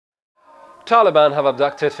Taliban have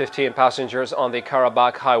abducted 15 passengers on the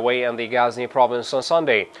Qarabagh Highway in the Ghazni province on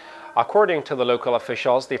Sunday. According to the local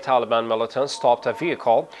officials, the Taliban militants stopped a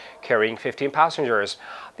vehicle carrying 15 passengers.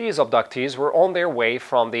 These abductees were on their way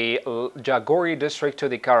from the Jaghori district to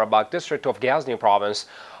the Qarabagh district of Ghazni province.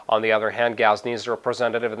 On the other hand, Ghazni's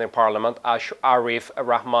representative in the parliament, Arif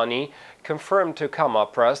Rahmani, confirmed to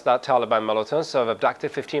Khaama Press that Taliban militants have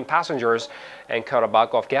abducted 15 passengers in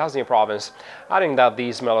Qarabagh of Ghazni province, adding that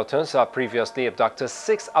these militants have previously abducted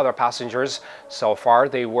 6 other passengers. So far,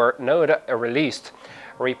 they were not released.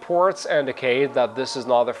 Reports indicate that this is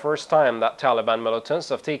not the first time that Taliban militants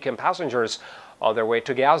have taken passengers on their way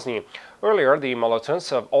to Ghazni. Earlier, the militants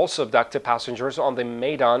have also abducted passengers on the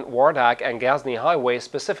Maidan Wardak and Ghazni highway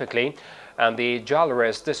specifically, and the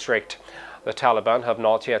Jalriz district. The Taliban have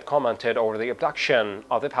not yet commented over the abduction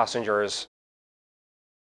of the passengers.